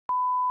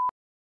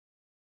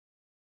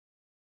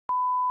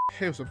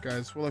Hey, what's up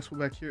guys, WhirlXbow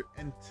back here,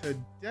 and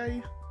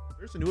today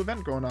there's a new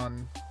event going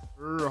on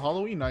for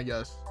Halloween, I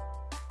guess.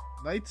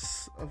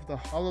 Knights of the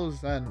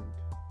Hollow's End.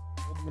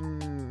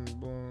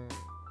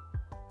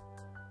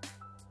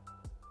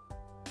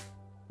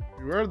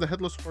 Beware of the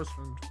Headless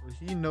Horseman, for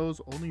he knows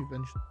only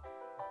vengeance.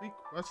 Complete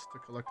quests to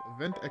collect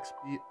event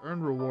XP,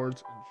 earn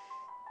rewards, and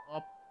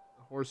stop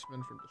the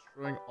horseman from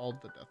destroying all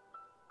the death.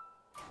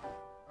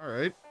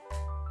 Alright.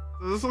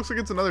 So this looks like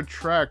it's another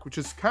track, which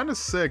is kind of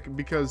sick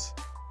because,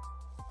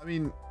 I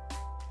mean,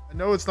 I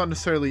know it's not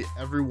necessarily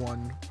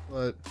everyone,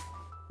 but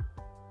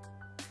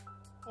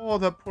oh,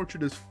 that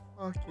portrait is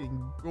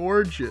fucking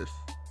gorgeous.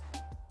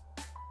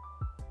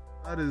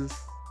 That is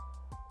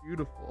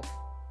beautiful.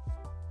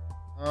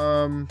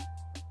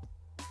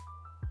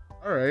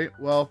 Alright,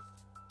 well,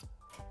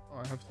 oh,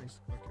 I have things to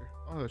collect here.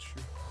 Oh, that's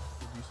true.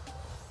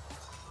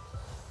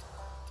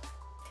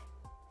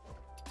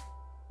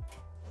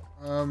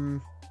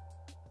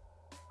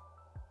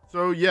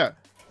 So yeah,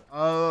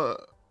 what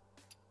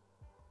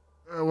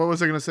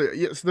was I gonna say?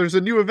 Yes, there's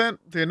a new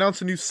event. They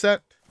announced a new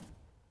set.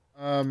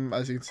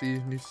 As you can see,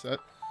 new set.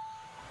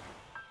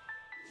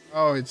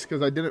 Oh, it's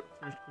because I didn't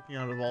finish clicking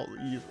out of all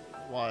these.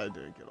 Why I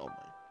didn't get all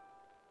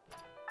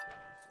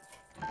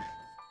my.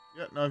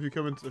 Yeah, now if you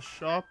come into the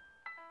shop,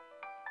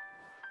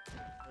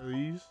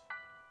 these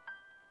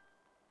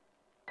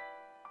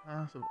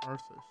massive Arthas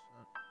set.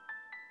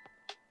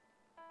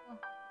 Oh,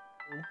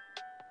 cool.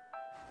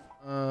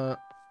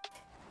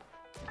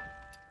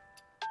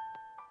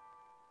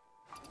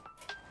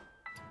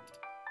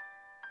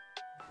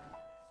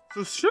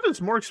 So shit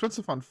is more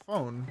expensive on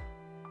phone.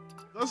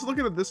 I was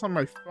looking at this on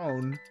my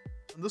phone,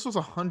 and this was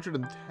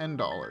 $110.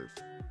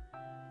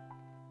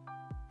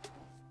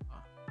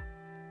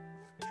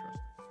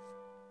 Interesting.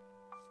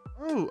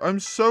 Oh, I'm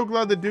so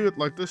glad they do it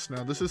like this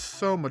now. This is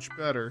so much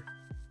better.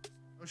 I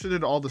wish I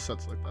did all the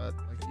sets like that,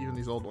 like even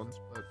these old ones,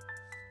 but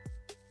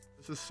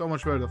this is so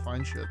much better to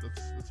find shit.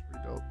 That's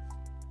pretty dope.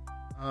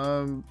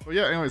 But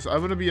yeah, anyways,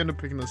 I'm gonna end up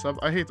picking this up.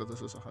 I hate that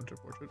this is a hunter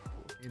portrait.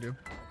 What can you do?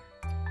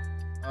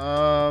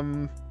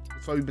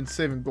 That's why we've been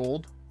saving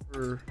gold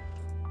for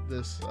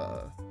this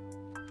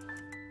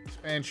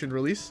expansion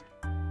release.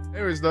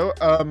 Anyways, though,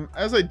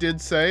 as I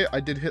did say, I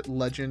did hit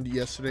legend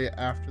yesterday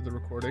after the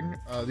recording.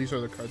 These are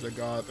the cards I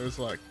got. There's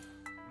like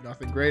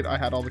nothing great. I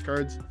had all the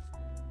cards. What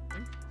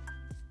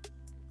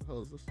the hell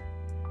is this?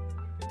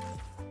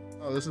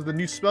 Oh, this is the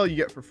new spell you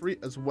get for free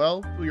as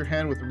well. Fill your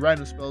hand with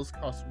random spells.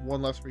 Costs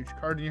 1 less for each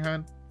card in your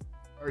hand,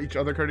 or each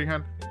other card in your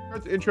hand.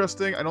 That's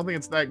interesting. I don't think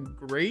it's that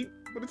great,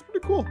 but it's pretty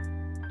cool.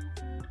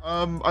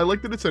 I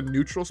like that it's a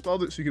neutral spell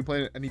so you can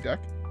play it in any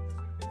deck.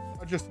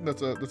 I just think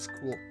that's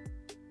cool.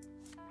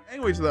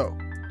 Anyways, though,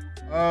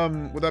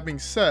 with that being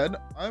said,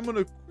 I'm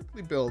gonna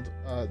quickly build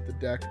the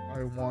deck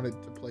I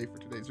wanted to play for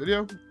today's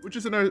video, which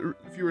is a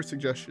viewer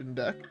suggested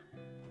deck.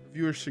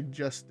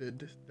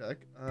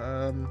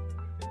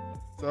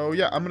 So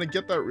yeah, I'm gonna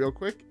get that real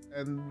quick,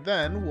 and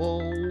then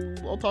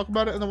I'll talk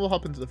about it, and then we'll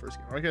hop into the first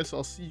game. Alright, guys. So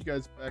I'll see you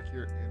guys back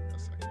here in a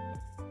second.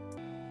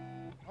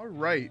 All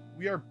right,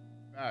 we are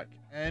back,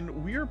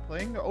 and we are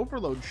playing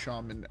Overload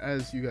Shaman,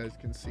 as you guys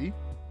can see.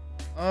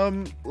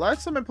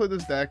 Last time I played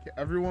this deck,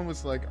 everyone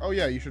was like, oh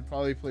yeah, you should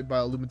probably play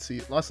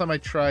Bioluminescence. Last time I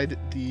tried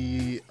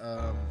the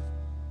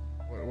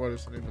what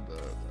is the name of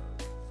the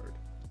card?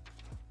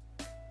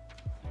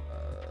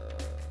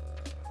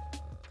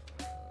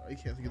 I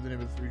can't think of the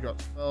name of the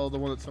 3-drop spell, the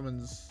one that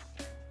summons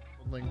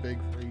something big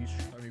for each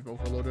time you've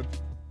overloaded.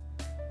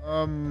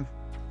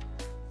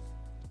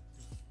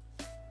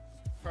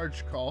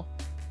 Charge Call.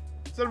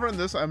 Instead of running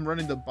this, I'm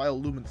running the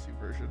Bioluminescence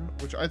version,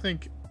 which I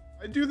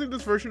do think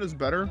this version is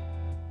better.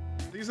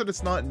 I think that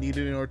it's not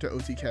needed in order to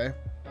OTK.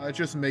 It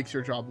just makes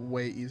your job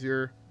way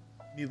easier.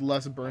 You need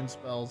less burn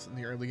spells in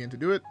the early game to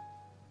do it.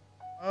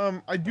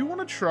 I do want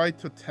to try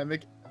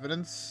Totemic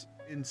Evidence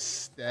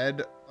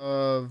instead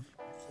of,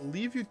 I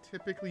believe you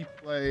typically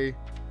play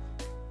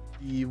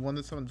the one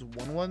that summons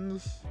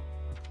 1/1s.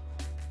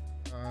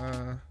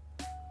 That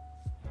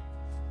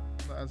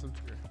adds them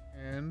to your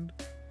hand.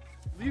 I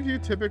believe you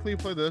typically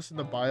play this in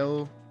the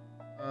bio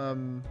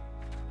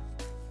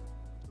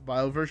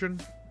version,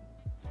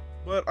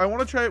 but I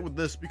want to try it with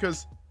this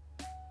because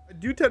I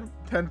do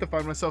tend to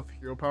find myself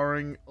hero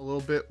powering a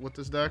little bit with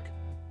this deck.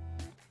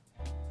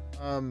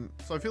 So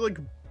I feel like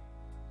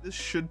this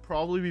should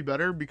probably be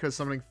better because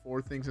summoning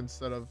 4 things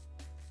instead of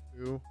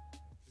 2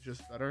 is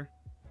just better.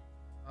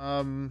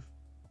 I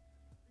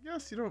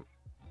guess you don't.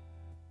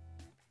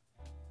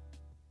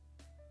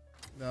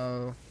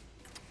 No.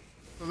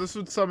 So this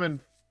would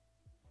summon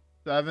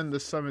 7,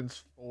 this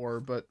summons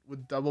 4, but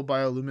with double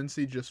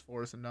Bioluminescence, just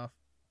 4 is enough.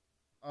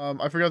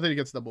 I forgot that he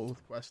gets double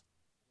with quest.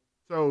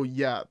 So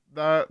yeah,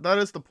 that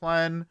is the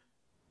plan.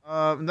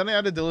 And then I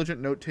added Diligent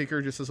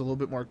Notetaker just as a little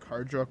bit more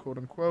card draw, quote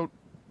unquote.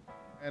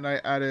 And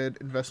I added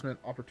Investment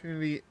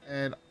Opportunity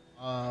and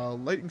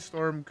Lightning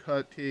Storm,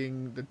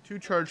 cutting the 2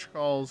 charge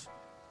calls.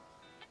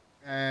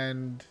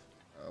 And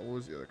what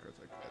was the other cards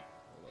I cut?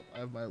 Hold up, I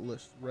have my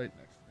list right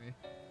next to me.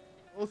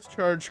 Both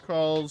charge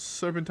calls,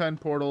 Serpentine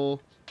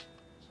Portal,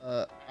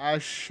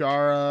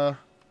 Ashara,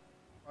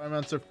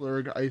 Pyromancer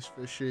Flurg, Ice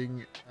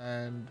Fishing,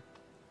 and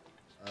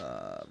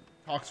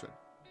Toxfin.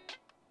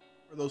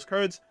 For those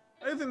cards,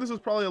 I think this was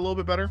probably a little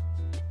bit better.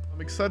 I'm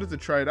excited to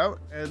try it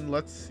out, and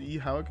let's see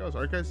how it goes.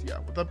 Alright guys, yeah,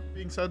 with that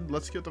being said,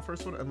 let's get the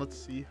first one, and let's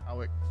see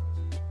how it goes.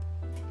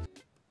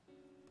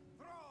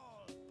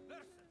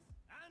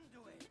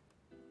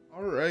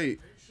 Alright.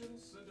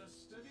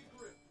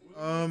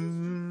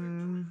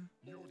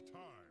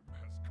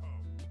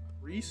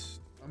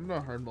 Priest? I'm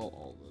gonna hardball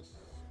all this.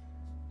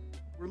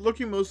 We're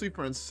looking mostly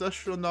for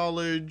Ancestral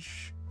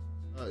Knowledge,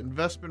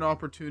 investment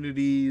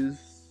opportunities,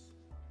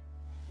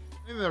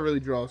 anything that really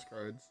draws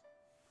cards.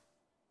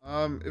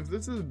 If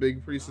this is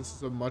Big Priest, this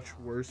is a much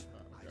worse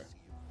map. Okay.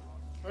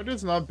 If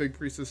it's not Big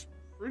Priest, it's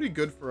pretty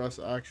good for us,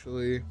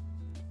 actually.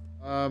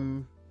 I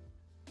think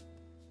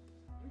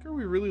are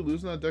we really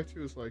losing that deck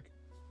too? Is like,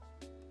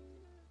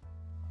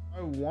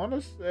 I want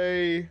to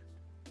say,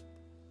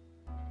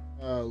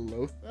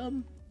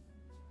 Lotham?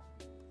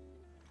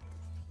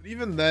 But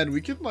even then,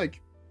 we could,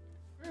 like,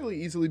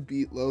 fairly easily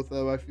beat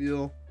Lotham, I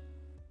feel.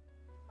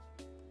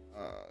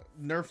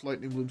 Nerf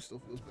Lightning Bloom still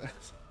feels bad.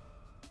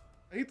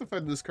 I hate the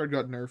fact that this card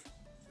got nerfed.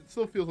 It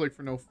still feels like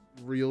for no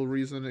real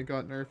reason it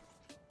got nerfed.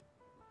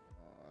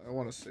 I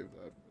want to save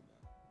that for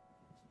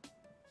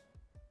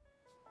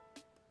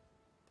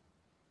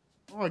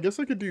that. Oh, I guess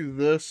I could do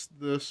this.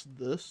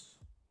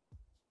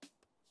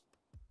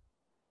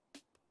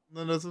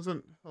 No, that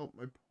doesn't help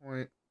my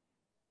point.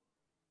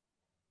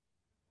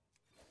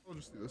 I'll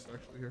just do this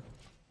actually here.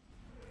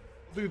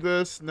 I'll do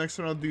this. Next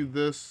one I'll do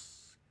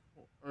this.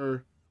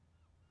 Or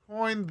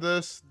coin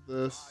this.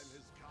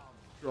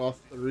 Draw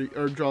 3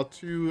 or draw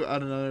 2,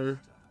 add another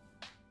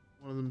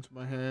one of them to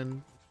my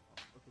hand.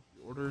 Fuck with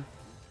the order.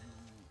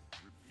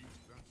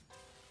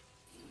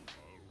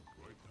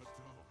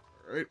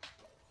 Alright.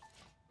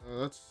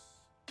 That's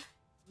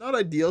not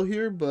ideal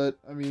here, but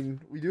I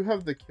mean, we do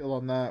have the kill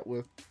on that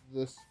with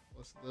this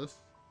plus this.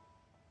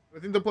 I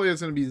think the play is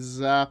going to be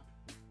Zap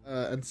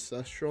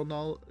Ancestral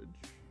Knowledge,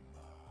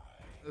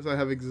 as I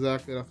have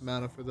exactly enough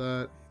mana for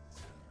that.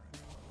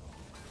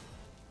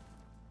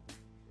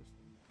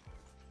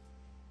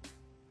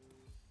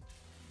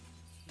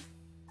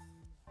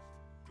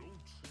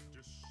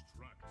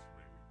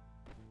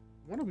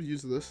 I want to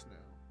use this now,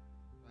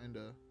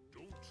 kinda.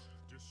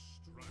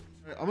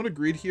 Alright, I'm gonna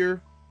greed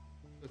here.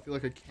 I feel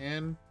like I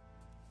can.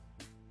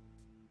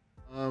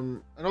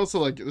 And also,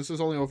 like, this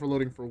is only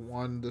overloading for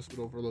 1. This would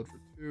overload for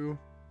 2.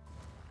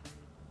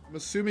 I'm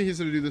assuming he's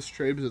gonna do this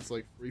trade because it's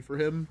like free for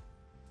him.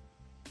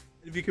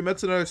 If he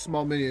commits another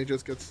small minion, it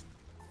just gets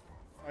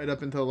tied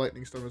up into a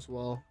lightning storm as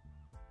well.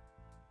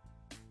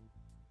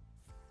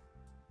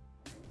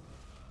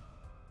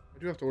 I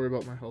do have to worry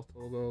about my health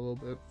total though a little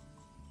bit.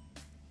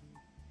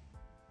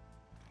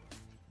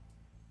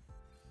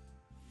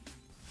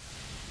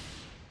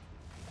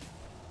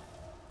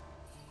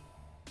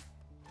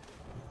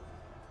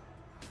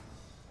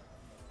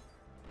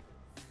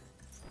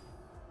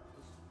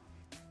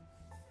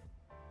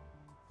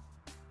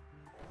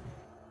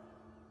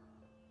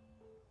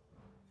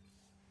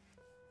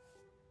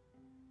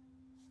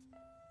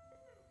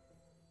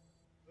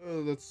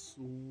 Oh, that's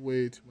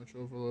way too much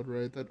overload,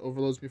 right? That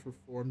overloads me for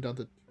 4. I'm down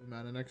to 2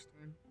 mana next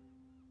turn.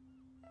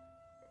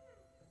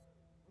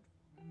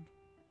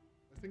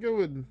 I think I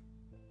would...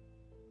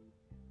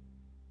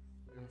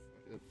 Yeah,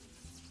 fuck it.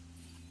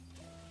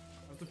 I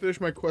have to finish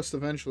my quest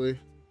eventually.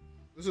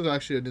 This is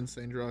actually an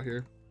insane draw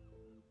here.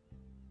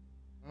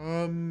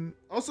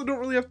 Also don't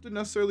really have to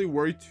necessarily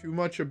worry too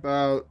much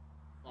about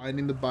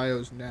finding the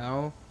bios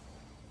now.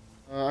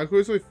 I can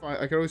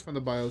always find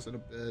the bios in a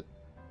bit.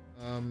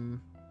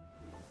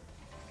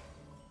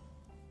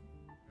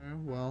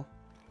 Well,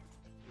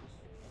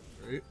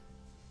 great.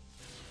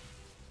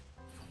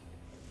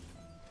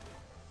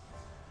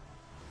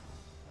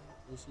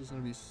 This is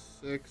gonna be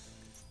 6.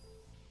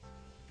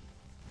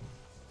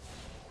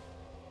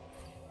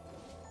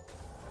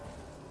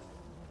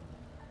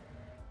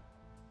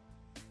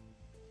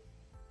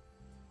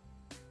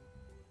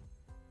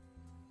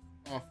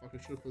 Oh fuck! I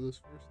should have played this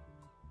first.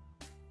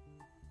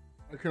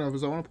 I can't have,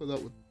 because I want to play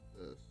that with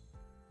this.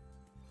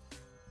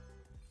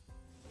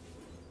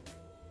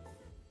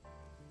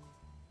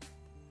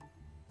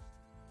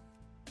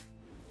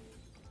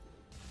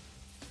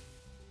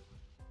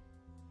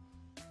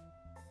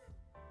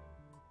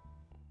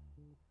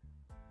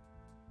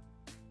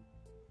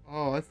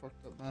 Oh, I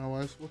fucked up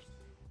mana-wise. Whoops.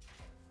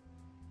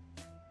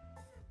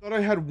 Thought I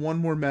had 1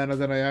 more mana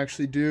than I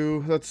actually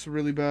do. That's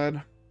really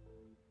bad.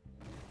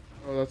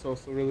 Oh, that's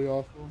also really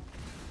awful.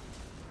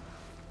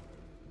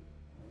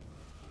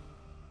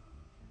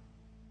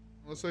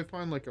 Unless I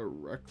find like a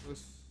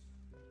reckless.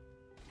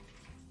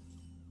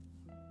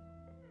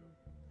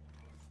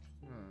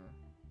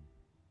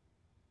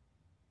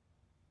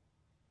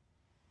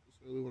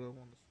 That's really what I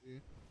want to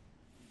see.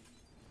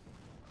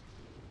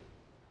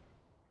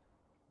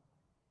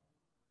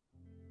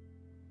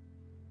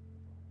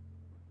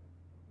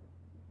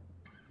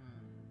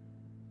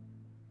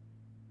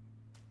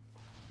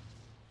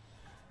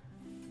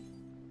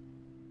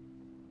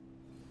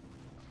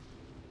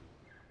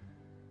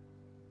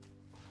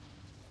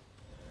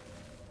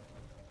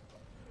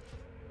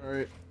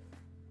 Alright.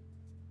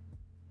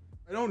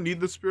 I don't need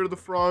the Spirit of the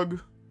Frog.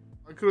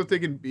 I could have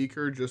taken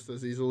Beaker just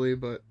as easily,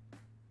 but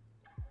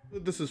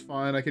this is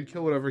fine. I can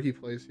kill whatever he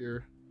plays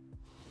here.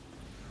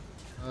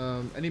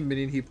 Any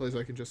minion he plays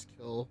I can just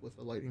kill with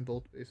a lightning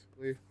bolt,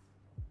 basically.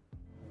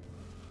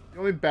 The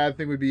only bad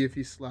thing would be if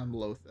he slammed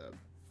Lotheb.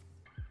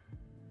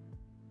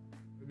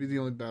 Would be the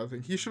only bad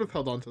thing. He should have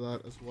held on to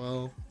that as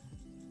well.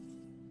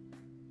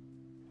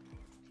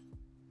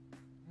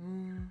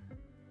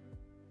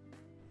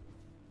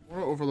 I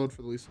want to overload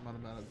for the least amount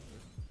of mana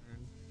this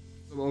turn.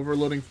 I'm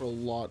overloading for a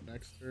lot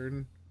next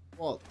turn.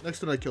 Well, next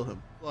turn I kill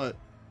him, but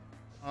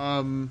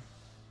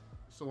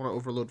still want to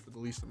overload for the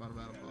least amount of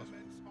mana possible.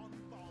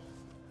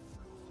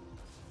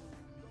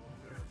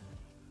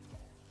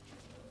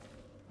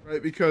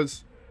 Right,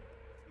 because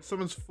it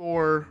summons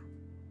 4.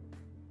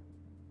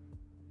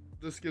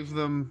 This gives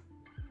them...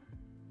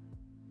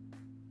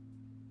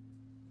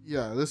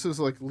 Yeah, this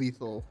is like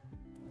lethal.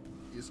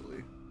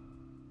 Easily.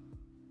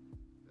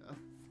 Yeah.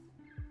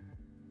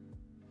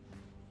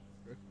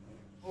 Okay.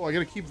 Oh, I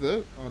gotta keep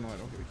that? Oh no, I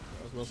don't gotta keep that.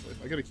 I was about to say,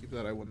 if I gotta keep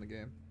that, I win the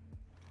game.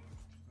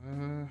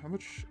 How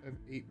much? I have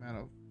 8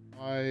 mana.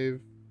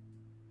 5.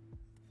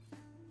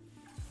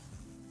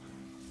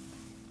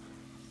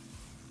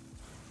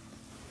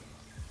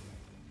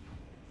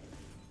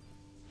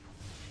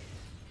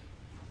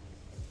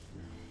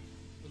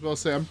 I'll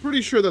say, I'm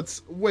pretty sure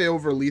that's way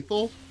over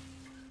lethal.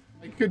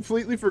 I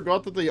completely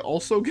forgot that they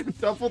also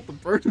get doubled the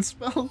burn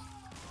spell.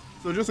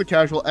 So just a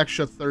casual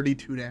extra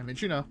 32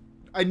 damage, you know.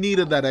 I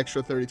needed that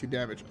extra 32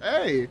 damage.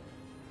 Hey!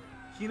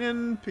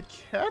 Keenan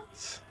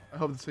Piquette? I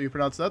hope that's how you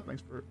pronounce that.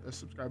 Thanks for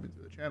subscribing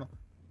to the channel.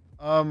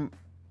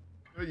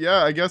 But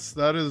yeah, I guess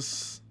that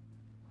is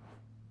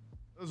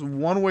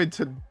one way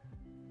to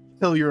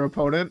kill your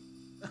opponent.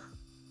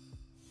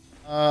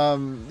 Yeah,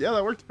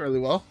 that worked fairly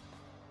well.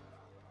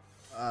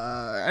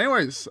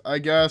 Anyways, I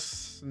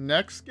guess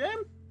next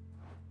game?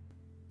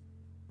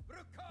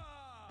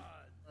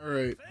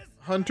 Alright.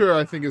 Hunter,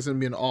 I think, is going to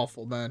be an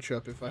awful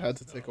matchup if I had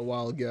to take a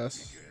wild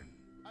guess.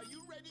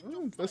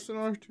 Oh, Invested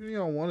Opportunity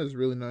on 1 is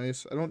really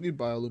nice. I don't need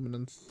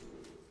Bioluminescence.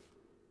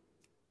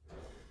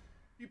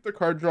 Keep the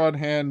card draw in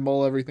hand,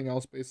 mull everything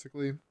else,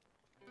 basically.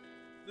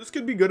 This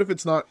could be good if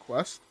it's not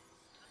Quest.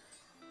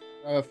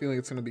 I have a feeling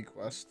it's going to be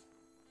Quest.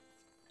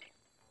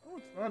 Oh,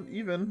 it's not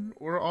even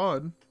or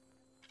odd.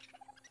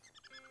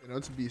 You know,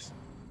 it's a beast.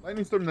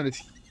 Lightning Storm that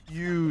is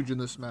huge in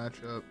this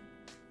matchup.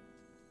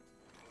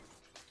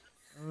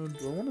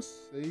 Do I want to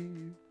save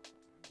 1?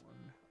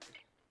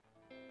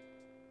 I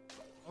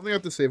don't think I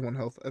have to save 1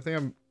 health. I think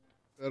I'm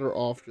better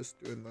off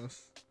just doing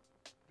this.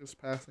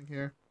 Just passing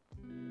here.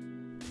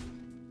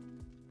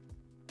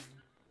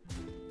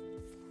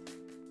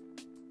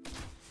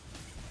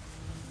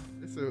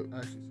 So,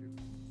 actually,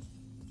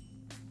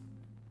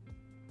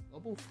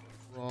 double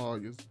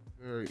frog is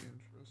very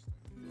interesting.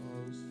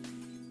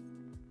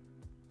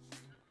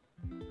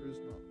 There's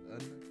not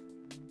bad.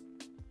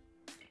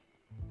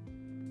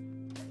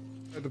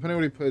 Depending on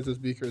what he plays, this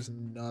Beaker is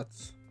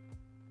nuts.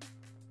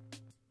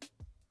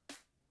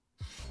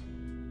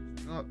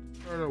 Not the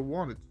card I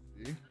wanted to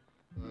see,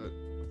 but I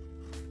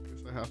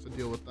guess I have to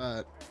deal with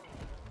that.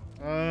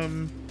 I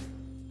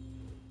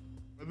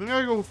think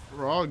I go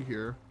Frog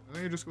here. I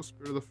think I just go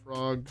Spirit of the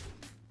Frog.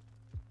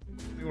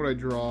 See what I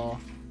draw.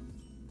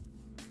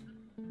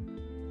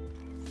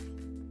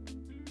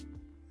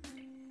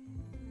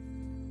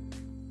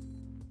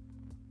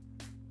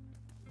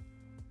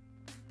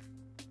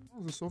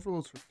 Oh, this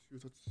overloads for 2.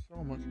 That's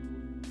so much.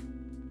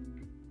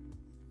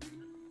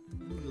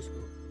 I'm gonna just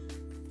go.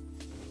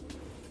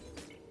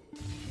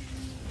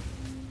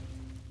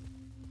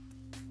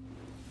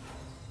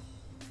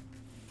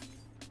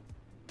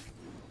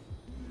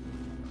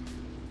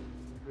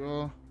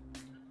 Draw.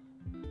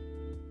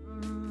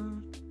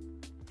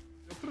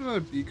 I'll put another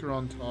Beaker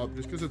on top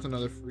just because it's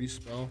another free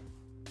spell.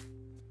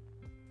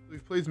 If he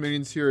plays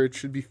minions here, it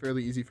should be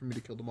fairly easy for me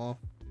to kill them all.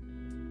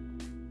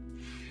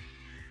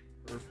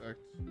 Perfect.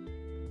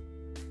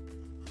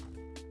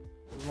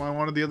 That's why I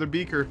wanted the other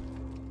Beaker.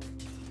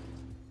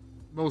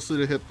 Mostly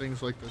to hit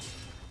things like this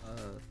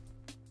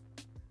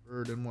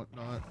bird and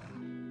whatnot.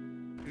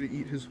 Gonna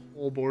eat his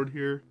whole board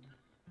here.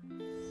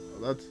 Oh,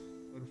 that's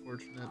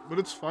unfortunate. But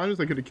it's fine as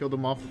I could have killed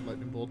him off with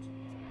lightning bolt.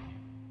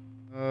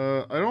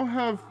 I don't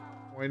have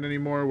coin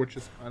anymore, which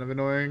is kind of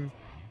annoying.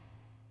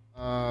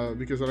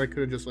 Because then I could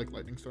have just like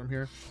lightning storm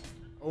here.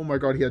 Oh my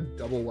god, he had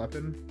double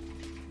weapon.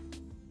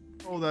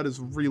 Oh, that is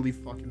really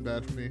fucking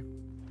bad for me.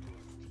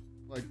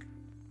 Like,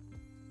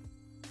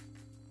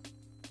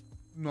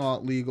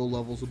 not legal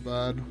levels of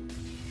bad.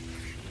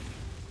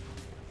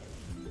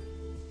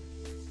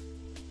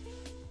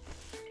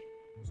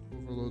 Just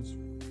overloads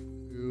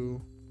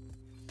 2.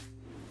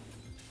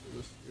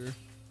 This here.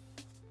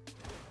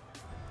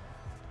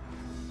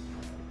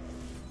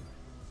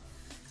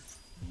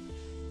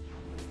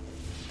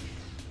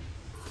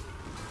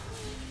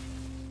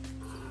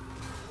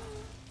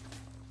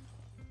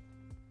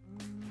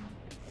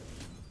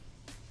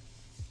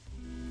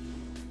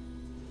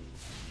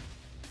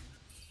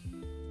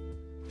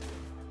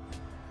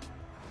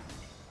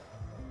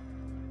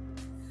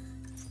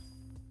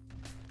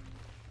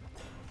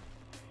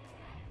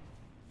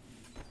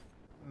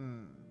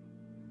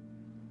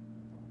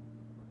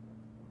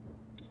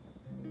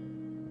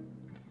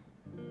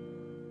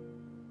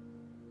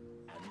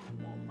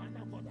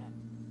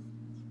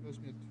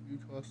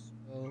 cost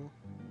spell.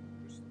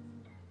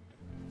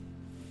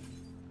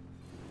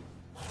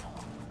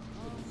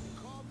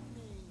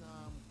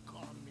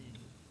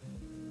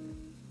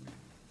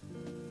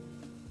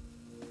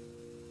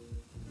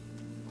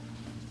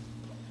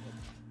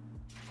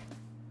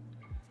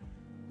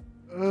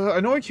 I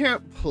know I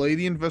can't play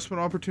the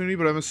investment opportunity,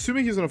 but I'm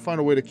assuming he's gonna find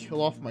a way to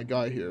kill off my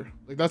guy here.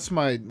 Like, that's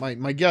my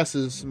guess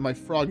is my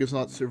frog is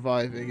not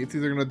surviving. It's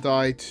either gonna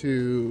die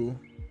to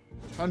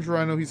Tundra.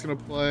 I know he's gonna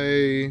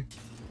play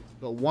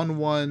the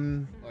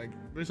 1/1. Like,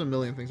 there's a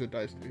million things it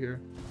dies to here.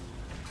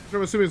 So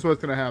I'm assuming is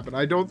what's gonna happen.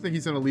 I don't think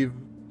he's gonna leave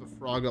the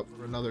frog up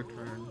for another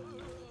turn.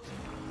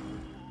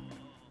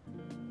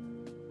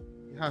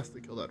 He has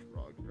to kill that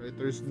frog, right?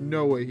 There's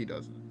no way he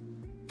doesn't.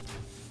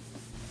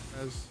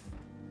 As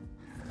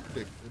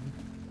predicted.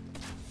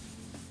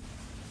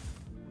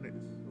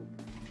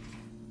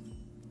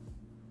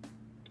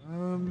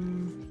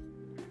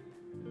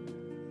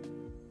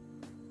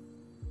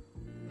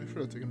 I should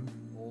have taken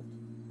Bolt.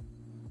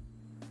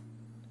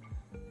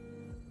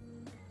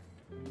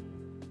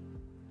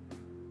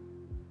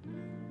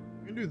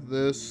 I can do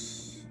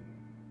this.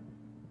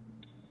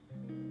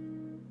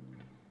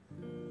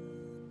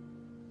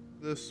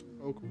 This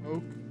poke.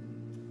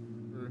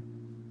 Or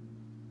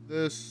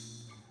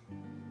this.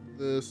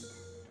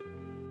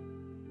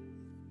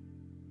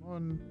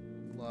 One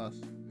last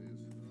phase.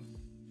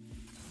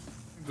 I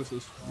think this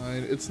is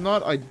fine. It's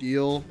not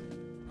ideal.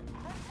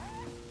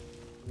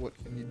 What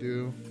can you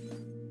do?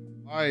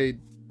 I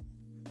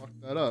fucked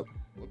that up.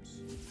 Whoops.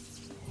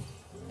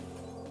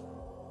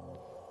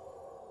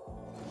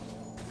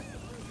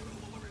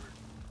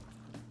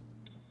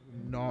 I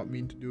did not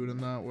mean to do it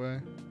in that way.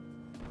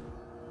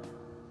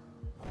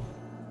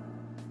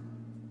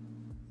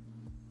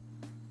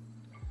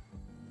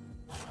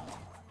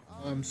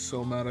 I'm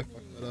so mad I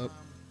fucked that up.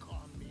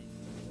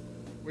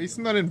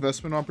 Wasting that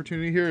investment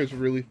opportunity here is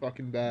really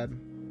fucking bad.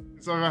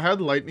 So if I had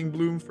Lightning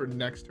Bloom for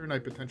next turn, I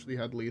potentially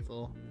had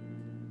lethal.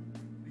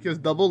 Because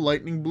double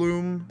Lightning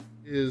Bloom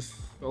is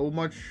so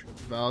much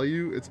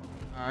value, it's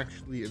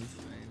actually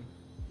insane.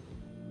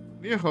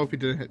 I hope he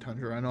didn't hit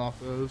Tundra off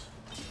those.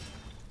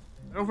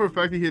 I know for a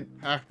fact he hit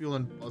Packbeal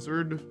and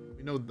Buzzard.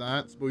 We know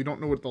that, but we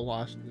don't know what the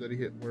last two that he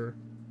hit were.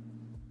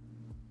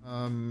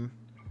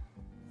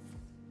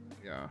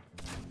 Yeah.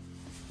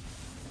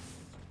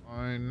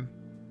 Fine.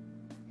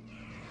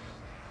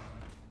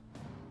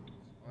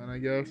 Fine, I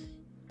guess.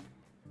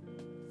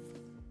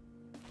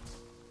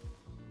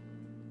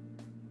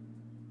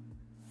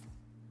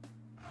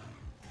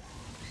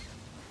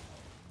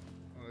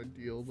 Not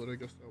ideal, but I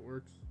guess that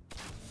works.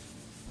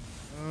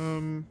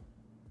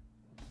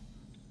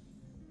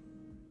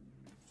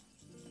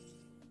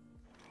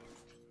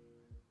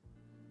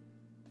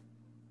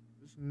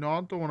 It's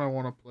not the one I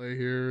want to play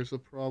here is the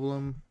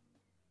problem.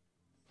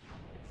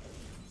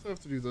 I have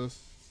to do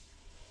this.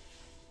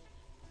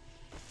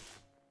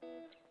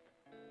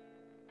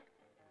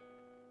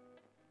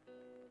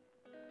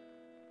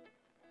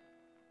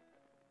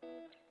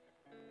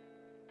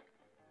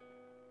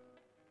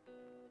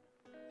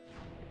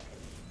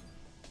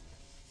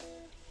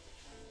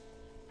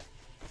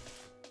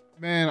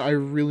 Man, I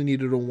really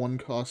needed a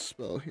 1-cost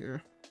spell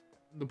here.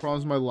 The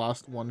problem is my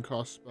last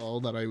 1-cost spell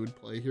that I would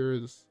play here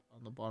is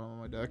on the bottom of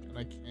my deck, and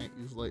I can't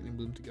use Lightning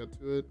Bloom to get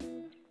to it.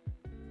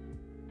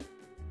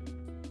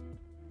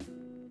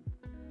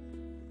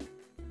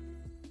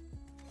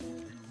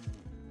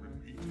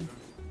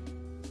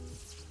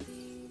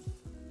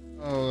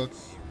 Oh,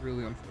 that's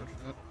really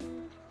unfortunate.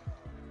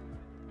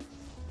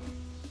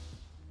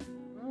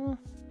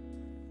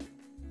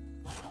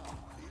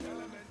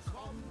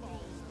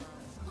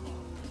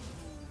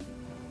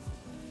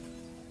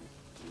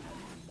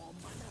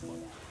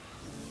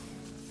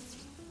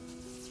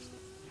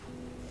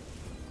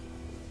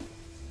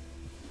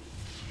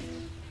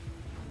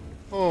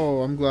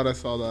 Oh, I'm glad I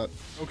saw that.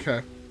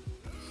 Okay.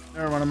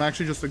 Never mind, I'm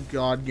actually just a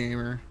god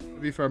gamer. To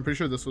be fair, I'm pretty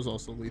sure this was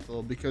also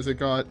lethal because it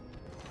got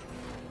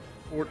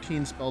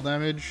 14 spell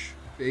damage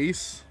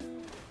base.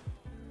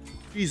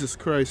 Jesus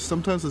Christ,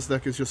 sometimes this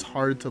deck is just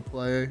hard to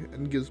play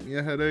and gives me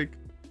a headache.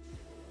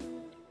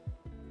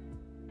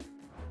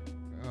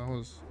 That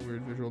was a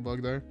weird visual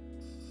bug there.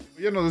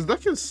 But yeah, no, this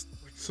deck is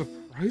like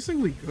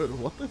surprisingly good.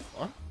 What the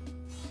fuck?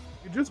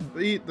 You just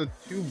beat the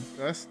 2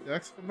 best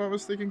decks, if I'm not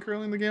mistaken,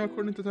 currently in the game,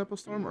 according to Tempo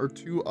Storm, or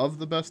 2 of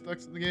the best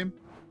decks in the game,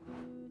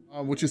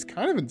 which is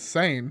kind of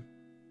insane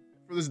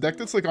for this deck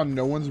that's like on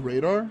no one's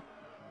radar.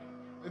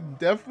 I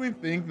definitely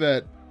think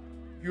that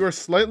if you are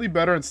slightly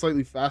better and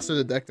slightly faster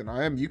the deck than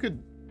I am, you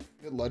could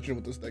get legend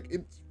with this deck.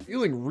 It's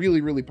feeling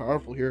really, really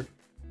powerful here.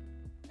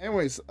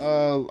 Anyways,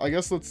 I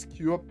guess let's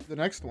queue up the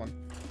next one.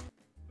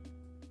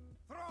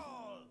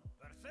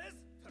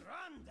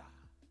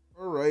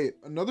 Alright,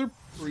 another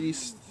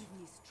Priest.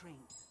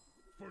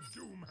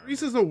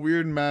 Priest is a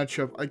weird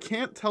matchup. I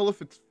can't tell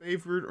if it's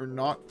favored or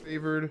not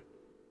favored.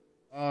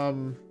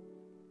 I'm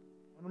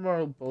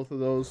gonna both of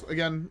those.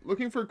 Again,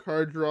 looking for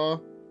card draw.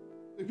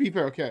 To be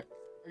fair, okay.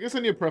 I guess I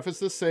need to preface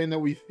this saying that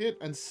we've hit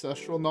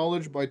Ancestral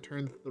Knowledge by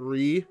turn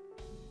 3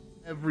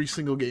 every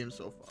single game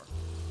so far.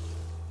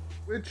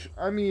 Which,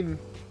 I mean,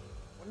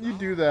 when you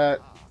do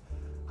that,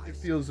 it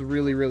feels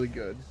really, really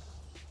good.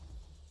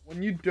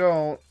 When you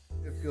don't,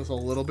 it feels a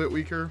little bit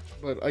weaker,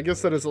 but I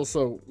guess that is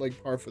also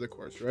like par for the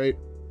course, right?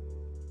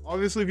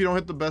 Obviously, if you don't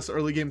hit the best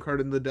early game card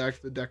in the deck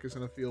is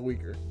going to feel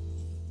weaker.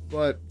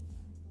 But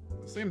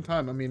at the same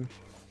time, I mean,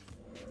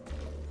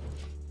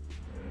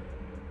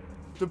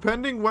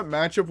 depending what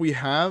matchup we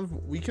have,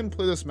 we can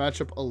play this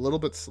matchup a little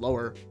bit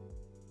slower.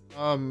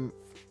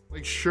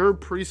 Like, sure,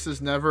 Priest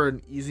is never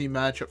an easy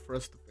matchup for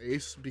us to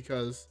face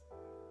because,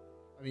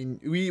 I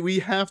mean, we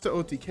have to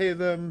OTK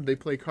them. They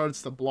play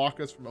cards to block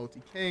us from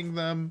OTKing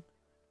them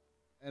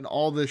and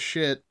all this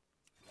shit.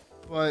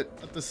 But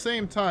at the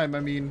same time, I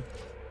mean,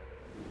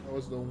 that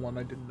was the one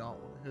I did not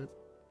want to hit.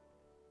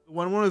 The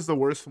 1/1 is the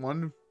worst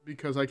one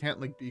because I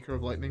can't, like,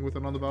 Beakered Lightning with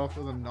it on the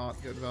battlefield and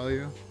not get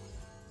value.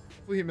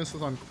 Hopefully he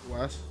misses on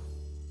Quest.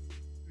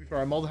 To be fair,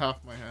 I mulled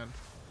half my hand.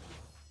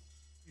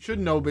 You should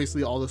know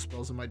basically all the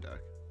spells in my deck.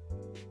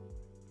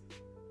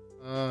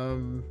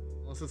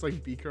 Unless it's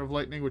like Beakered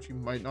Lightning, which you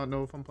might not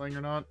know if I'm playing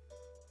or not.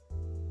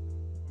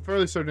 I'm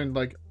fairly certain,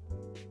 like,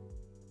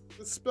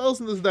 the spells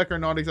in this deck are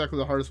not exactly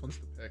the hardest ones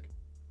to pick.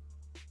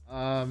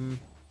 What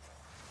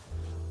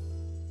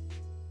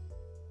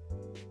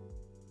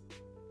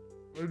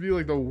would be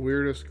like the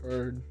weirdest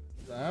card?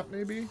 That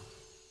maybe?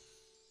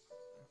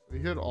 We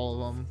hit all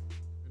of them.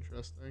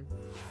 Interesting.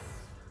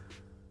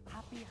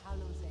 Happy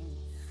Hallows End.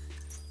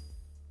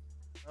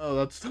 Oh,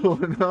 that's the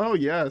one. Oh,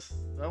 yes.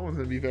 That one's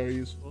gonna be very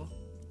useful.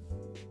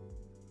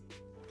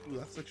 Ooh,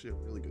 that's actually a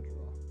really good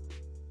draw.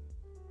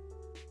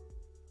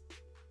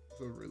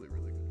 That's a really,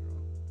 really good draw.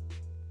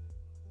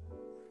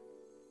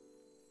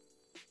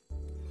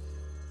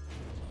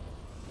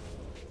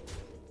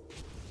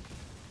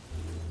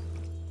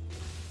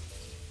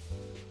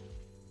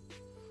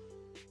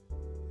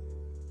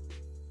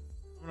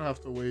 I'm gonna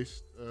have to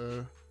waste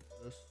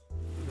this.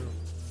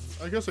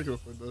 I guess I could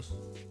afford this.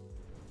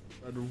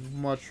 I'd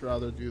much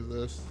rather do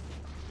this.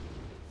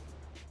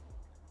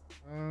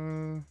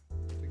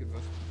 Take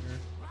investment here.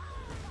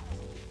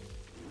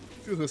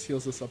 See if this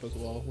heals this up as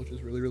well, which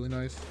is really, really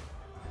nice.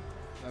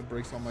 That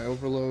breaks all my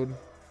overload.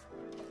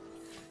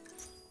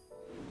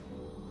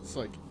 It's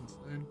like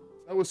insane.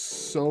 That was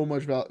so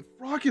much value.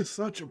 Frog is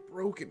such a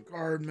broken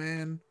card,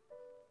 man.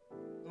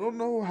 I don't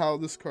know how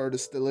this card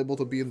is still able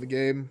to be in the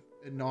game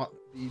and not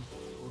be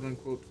quote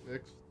unquote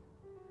fixed.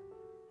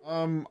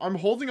 I'm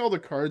holding all the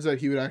cards that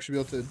he would actually be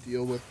able to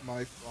deal with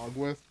my Frog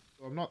with,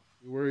 so I'm not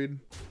too worried.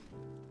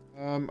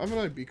 I'm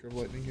gonna Beakered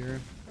Lightning here.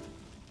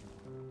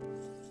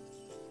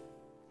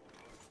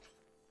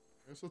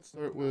 I guess let's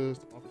start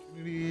with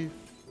Opportunity,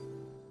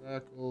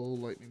 Crackle,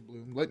 Lightning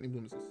Bloom. Lightning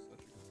Bloom is such a good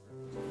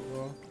card to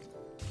draw.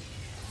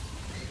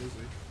 That is a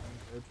fine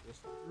card for us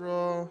to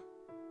draw. I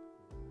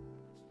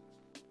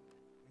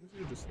guess we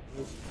could just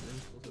throw some burn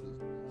spells at his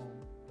palm.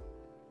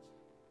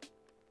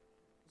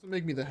 Doesn't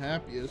make me the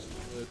happiest,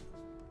 but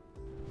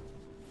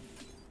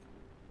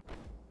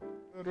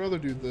I'd rather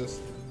do this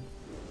than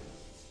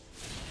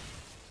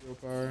Zero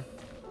Power.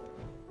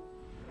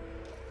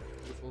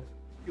 Beautiful.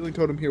 Healing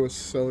Totem here was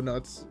so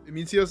nuts. It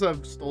means he has to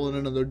have stolen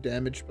another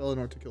damage spell in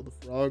order to kill the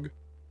frog.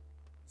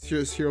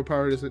 Hero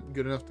Power isn't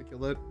good enough to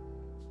kill it.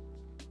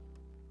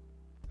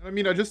 And I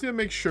mean, I just need to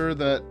make sure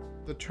that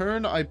the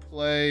turn I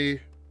finish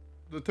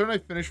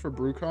for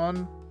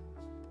Brucon,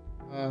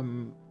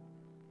 I'm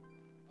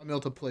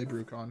able to play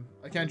Brucon.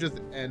 I can't just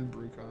end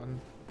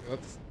Brucon.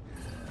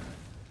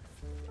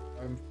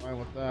 I'm fine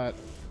with that.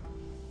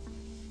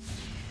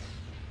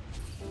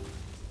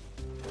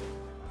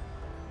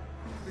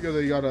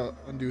 Because you gotta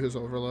undo his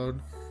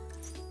overload.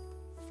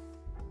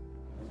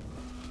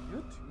 You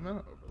got 2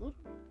 mana overload?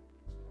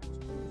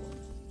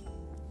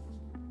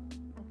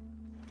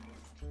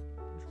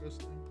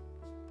 Interesting.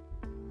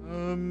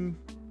 I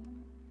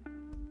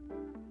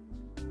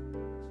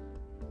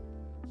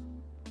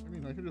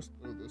mean, I could just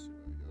throw this away,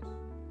 I guess.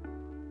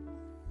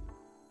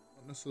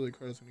 Not necessarily a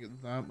card that's gonna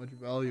get that much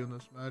value in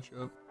this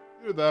matchup.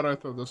 Either that, or I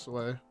throw this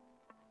away.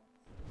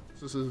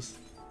 This is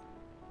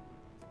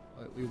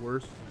slightly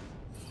worse.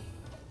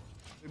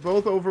 They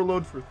both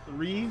overload for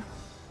 3.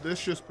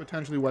 This just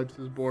potentially wipes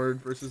his board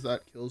versus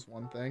that kills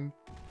one thing.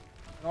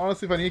 And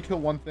honestly, if I need to kill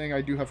one thing, I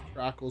do have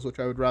Crackles, which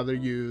I would rather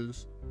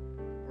use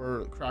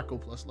for Crackle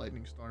plus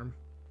Lightning Storm.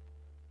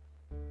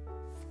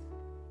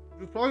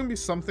 It's probably gonna be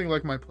something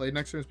like my play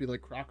next turn is be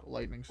like Crackle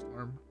Lightning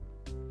Storm.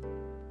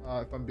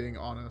 If I'm being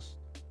honest.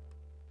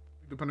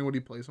 Depending on what he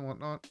plays and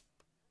whatnot.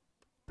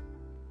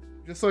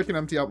 Just so I can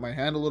empty out my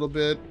hand a little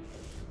bit.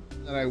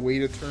 Then I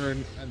wait a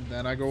turn and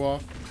then I go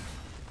off.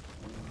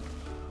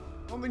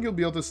 I don't think he'll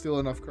be able to steal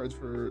enough cards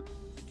to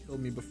kill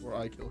me before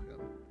I kill him.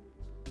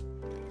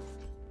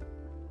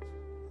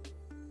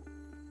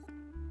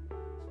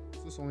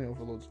 This only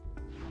overloads.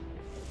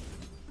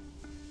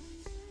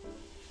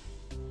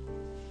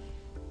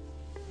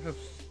 I have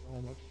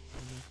so much.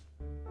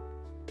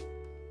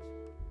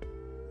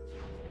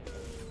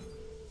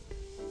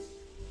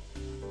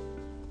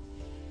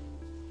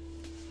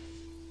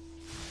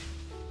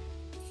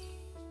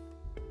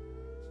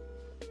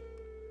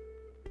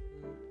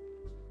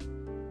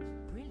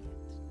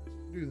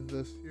 do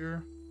this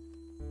here.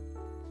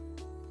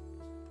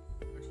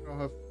 Next I'll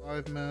have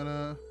 5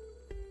 mana.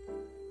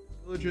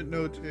 Legit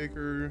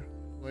Notetaker,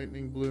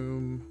 Lightning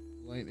Bloom,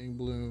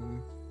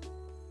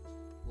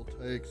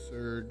 Voltaic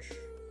Surge.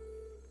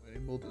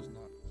 Lightning Bolt is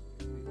not.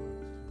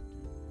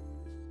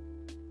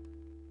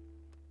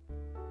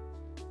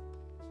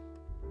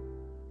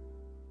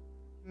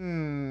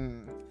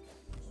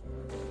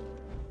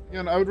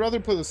 Again, I would rather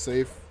play the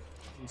safe.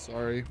 I'm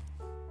sorry.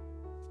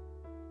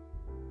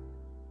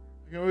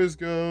 I can always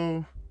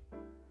go.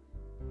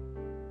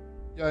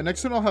 Yeah,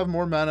 next turn I'll have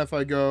more mana if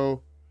I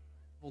go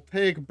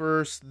Voltaic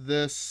Burst,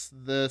 this,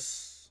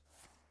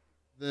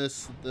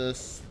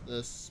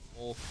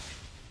 both.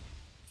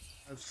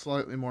 I have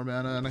slightly more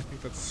mana, and I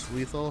think that's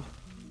lethal. Okay,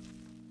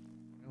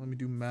 let me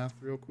do math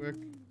real quick.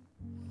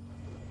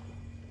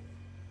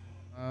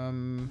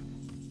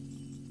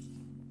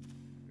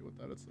 With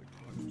that, it's like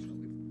 100%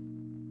 lethal.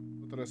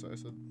 What did I say? I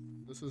said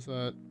this is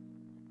at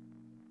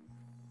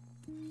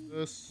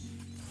this.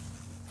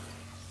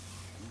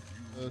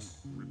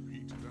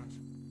 Repeat that.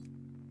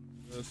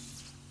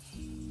 This.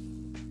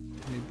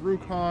 Give me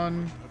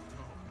Brucon. I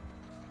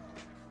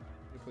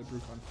play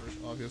Brucon first,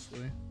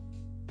 obviously.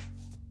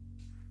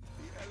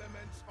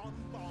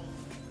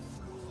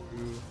 Do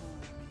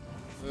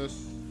this.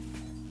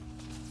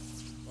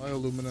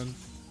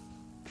 Bioluminescence.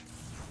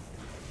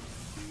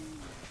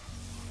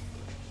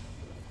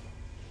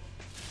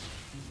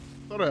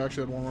 Thought I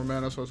actually had 1 more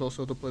mana, so I was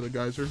also to play the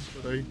Geyser,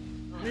 but I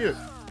need it.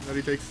 And then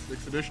he takes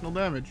 6 additional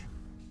damage.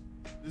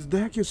 This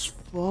deck is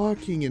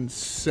fucking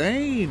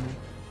insane.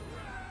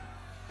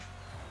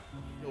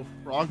 Yo,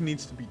 Frog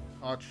needs to be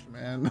touched,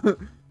 man. The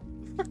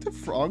fuck did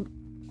Frog?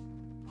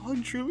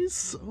 Frog drew me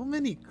so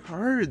many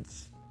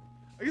cards.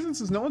 I guess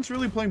since no one's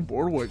really playing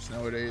board wipes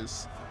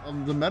nowadays,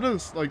 the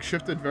meta's like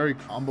shifted very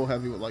combo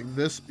heavy with like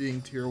this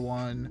being tier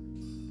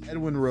 1,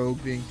 Edwin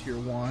Rogue being tier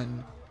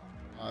 1,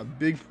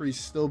 Big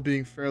Priest still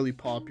being fairly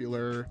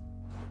popular,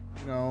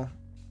 you know.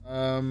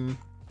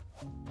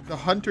 The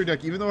Hunter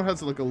deck, even though it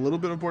has like a little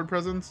bit of board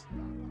presence,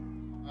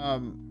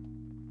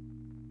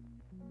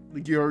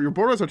 like your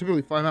board wipes are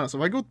typically 5 mana. So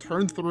if I go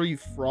turn 3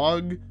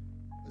 Frog,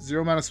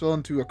 0 mana spell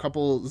into a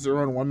couple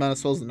 0 and 1 mana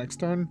spells the next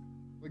turn,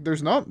 like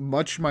there's not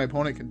much my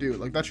opponent can do.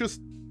 Like that's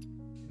just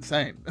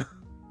insane.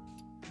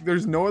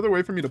 There's no other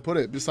way for me to put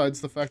it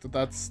besides the fact that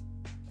that's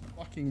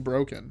fucking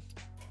broken.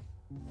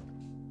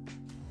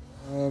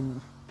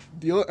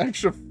 Deal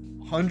extra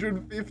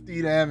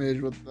 150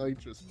 damage with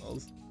Hydra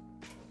spells.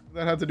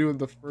 That had to do with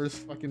the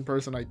first fucking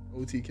person I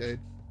OTK'd.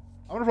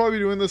 I'm gonna probably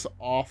be doing this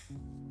off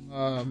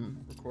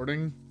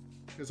recording,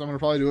 because I'm gonna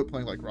probably do it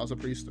playing like Raza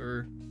Priest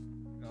or,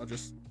 you know,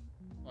 just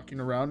fucking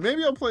around.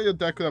 Maybe I'll play a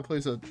deck that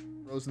plays a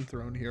Frozen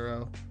Throne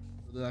hero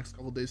for the next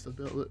couple days to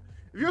build it.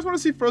 If you guys want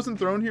to see Frozen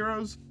Throne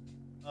heroes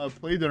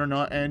played that are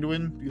not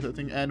Anduin, because I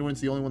think Anduin's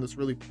the only one that's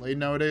really played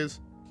nowadays,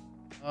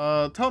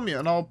 tell me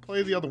and I'll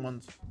play the other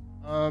ones.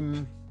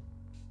 I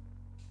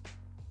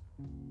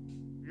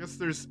guess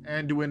there's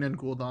Anduin and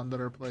Gul'dan that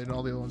are played, and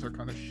all the other ones are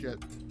kind of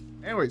shit.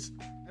 Anyways,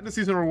 end of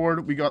season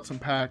reward, we got some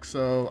packs,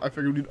 so I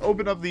figured we'd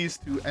open up these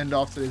to end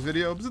off today's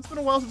video, because it's been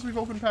a while since we've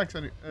opened packs,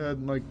 like,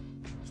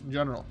 just in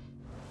general.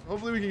 So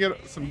hopefully we can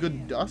get some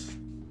good dust.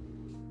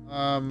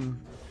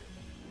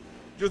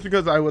 Just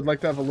because I would like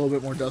to have a little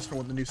bit more dust for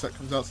when the new set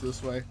comes out, so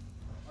this way,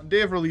 on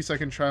day of release, I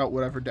can try out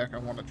whatever deck I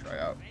want to try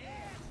out.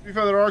 To be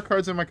fair, there are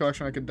cards in my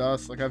collection I could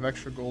dust, like I have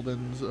extra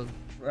Goldens of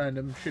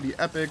random shitty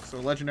epics or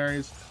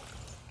legendaries.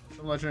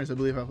 Some legendaries, I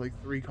believe, have like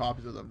 3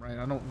 copies of them, right?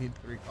 I don't need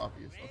 3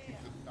 copies. I'll keep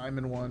the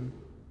diamond one,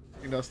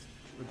 I can dust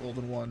the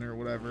golden one or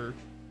whatever.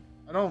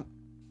 I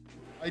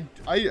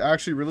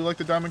actually really like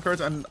the diamond cards,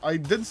 and I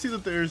did see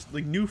that there's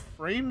like new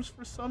frames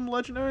for some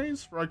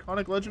legendaries, for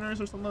iconic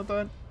legendaries or something like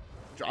that,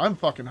 which I'm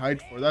fucking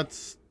hyped for.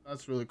 That's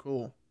really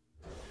cool.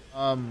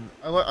 I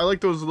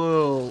like those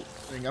little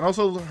things. And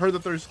also heard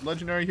that there's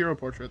legendary hero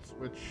portraits,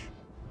 which,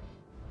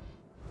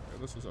 yeah,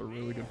 this is a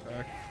really good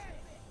pack.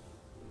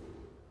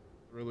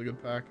 Really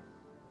good pack.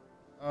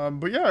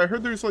 But yeah, I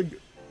heard there's like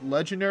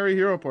legendary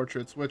hero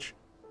portraits, which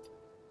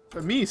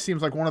to me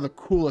seems like one of the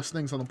coolest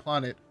things on the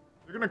planet.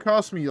 They're gonna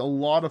cost me a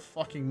lot of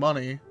fucking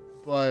money,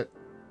 but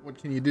what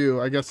can you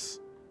do? I guess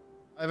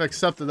I've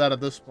accepted that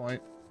at this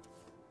point.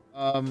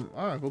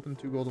 I've opened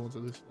 2 golden ones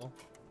at least. Well,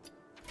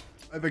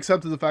 I've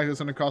accepted the fact that it's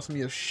gonna cost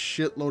me a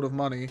shitload of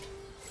money,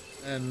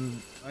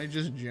 and I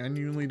just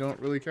genuinely don't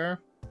really care.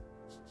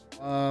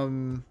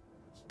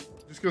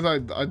 Just because I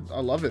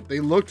love it. They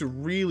looked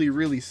really,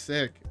 really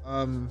sick.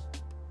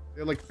 They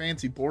had like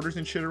fancy borders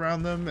and shit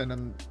around them, and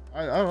then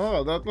I don't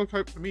know, that looked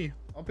hype to me.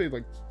 I'll pay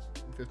like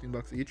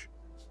 $15 each.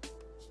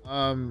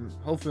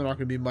 Hopefully they're not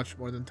gonna be much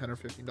more than $10 or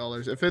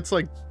 $15. If it's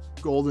like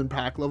golden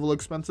pack level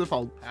expensive,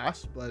 I'll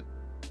pass, but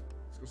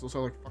it's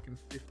also like fucking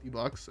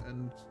 $50,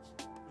 and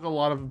there's a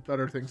lot of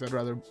better things I'd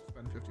rather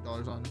spend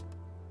 $50 on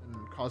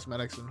than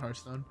cosmetics in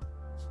Hearthstone.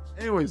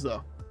 Anyways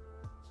though,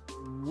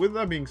 with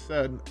that being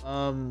said,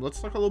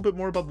 let's talk a little bit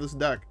more about this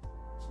deck.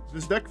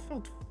 This deck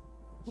felt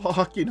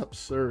fucking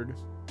absurd.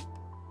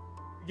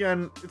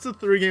 Again, it's a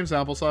 3-game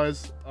sample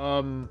size.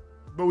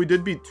 but we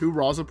did beat 2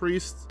 Raza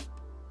Priests,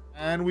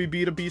 and we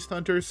beat a Beast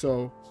Hunter,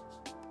 so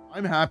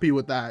I'm happy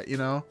with that, you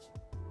know?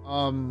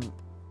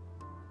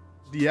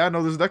 Yeah,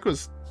 no, this deck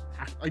was...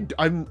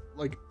 I'm,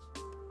 like...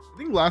 I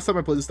think last time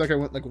I played this deck, I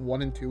went, like,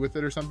 1 and 2 with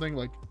it or something,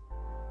 like...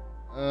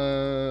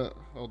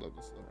 Hold up,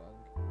 this is the wrong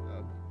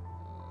tab.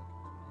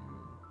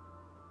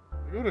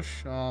 I go to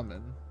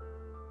Shaman.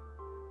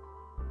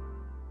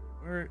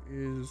 Where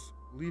is...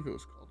 I believe it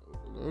was called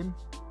Overload.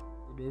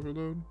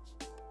 Overload?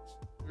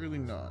 Clearly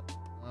not.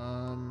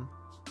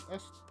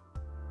 That's...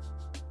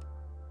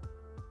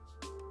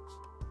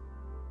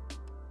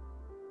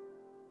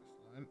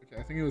 Okay,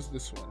 I think it was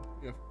this one.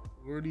 Yeah,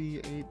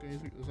 48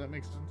 days. Does that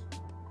make sense?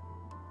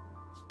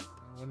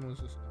 When was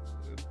this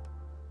uploaded?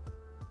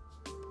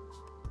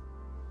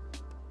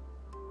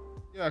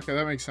 Yeah, okay,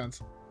 that makes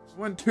sense.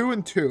 We went 2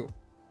 and 2.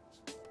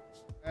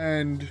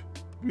 And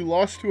we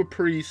lost to a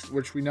priest,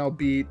 which we now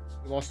beat.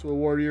 We lost to a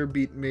warrior,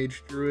 beat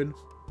mage druid.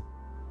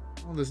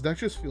 Oh, this deck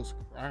just feels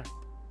cracked.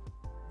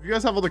 If you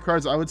guys have all the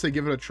cards, I would say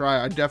give it a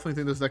try. I definitely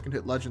think this deck can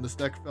hit legend. This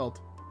deck felt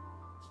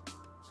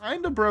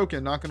kind of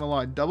broken, not gonna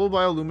lie. Double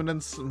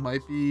Bioluminescence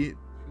might be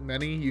too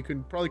many. You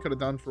could probably cut it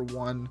down for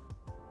 1.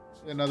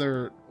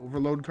 Another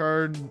overload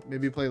card.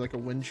 Maybe play like a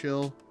wind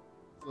chill.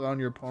 Slow down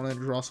your opponent,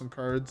 draw some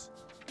cards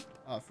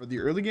for the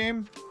early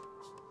game.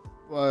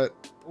 But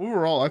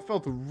overall, I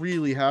felt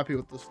really happy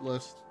with this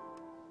list.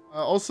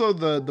 Also,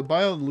 the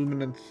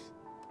Bioluminescence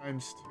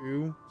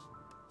 ×2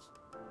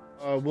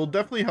 will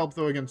definitely help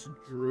though against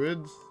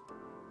druids.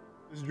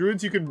 Because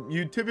druids,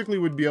 you typically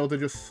would be able to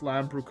just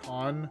slam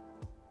Brucon,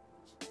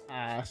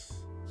 pass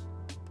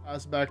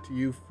back to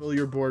you, fill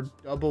your board,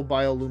 double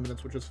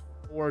Bioluminescence, which is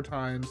 4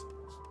 times,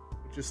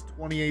 which is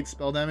 28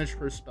 spell damage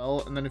per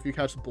spell, and then if you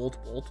catch Bolt,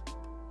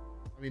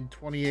 I mean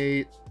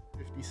 28,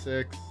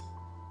 56.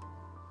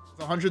 It's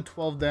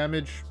 112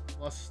 damage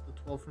plus the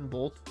 12 from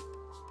Bolt.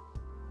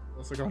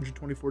 That's like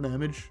 124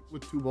 damage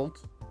with 2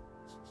 bolts.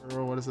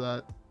 Or what is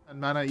that? And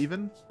mana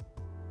even.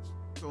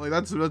 So like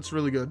that's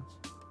really good.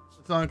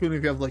 It's not including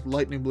if you have like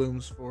lightning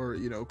blooms for,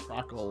 you know,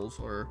 crackles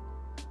or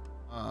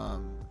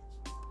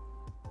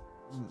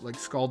like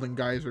scalding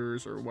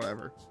geysers or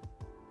whatever.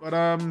 But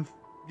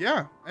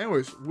yeah,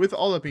 anyways, with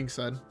all that being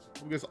said,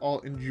 hope you guys all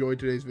enjoyed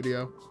today's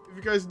video. If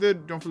you guys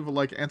did, don't forget to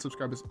like and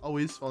subscribe as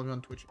always. Follow me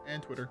on Twitch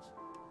and Twitter.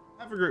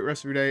 Have a great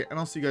rest of your day, and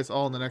I'll see you guys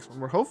all in the next one,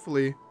 where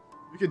hopefully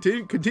we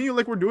continue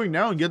like we're doing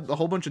now and get a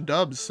whole bunch of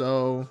dubs.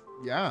 So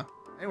yeah,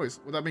 anyways,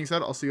 with that being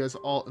said, I'll see you guys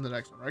all in the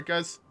next one. All right,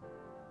 guys?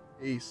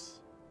 Peace.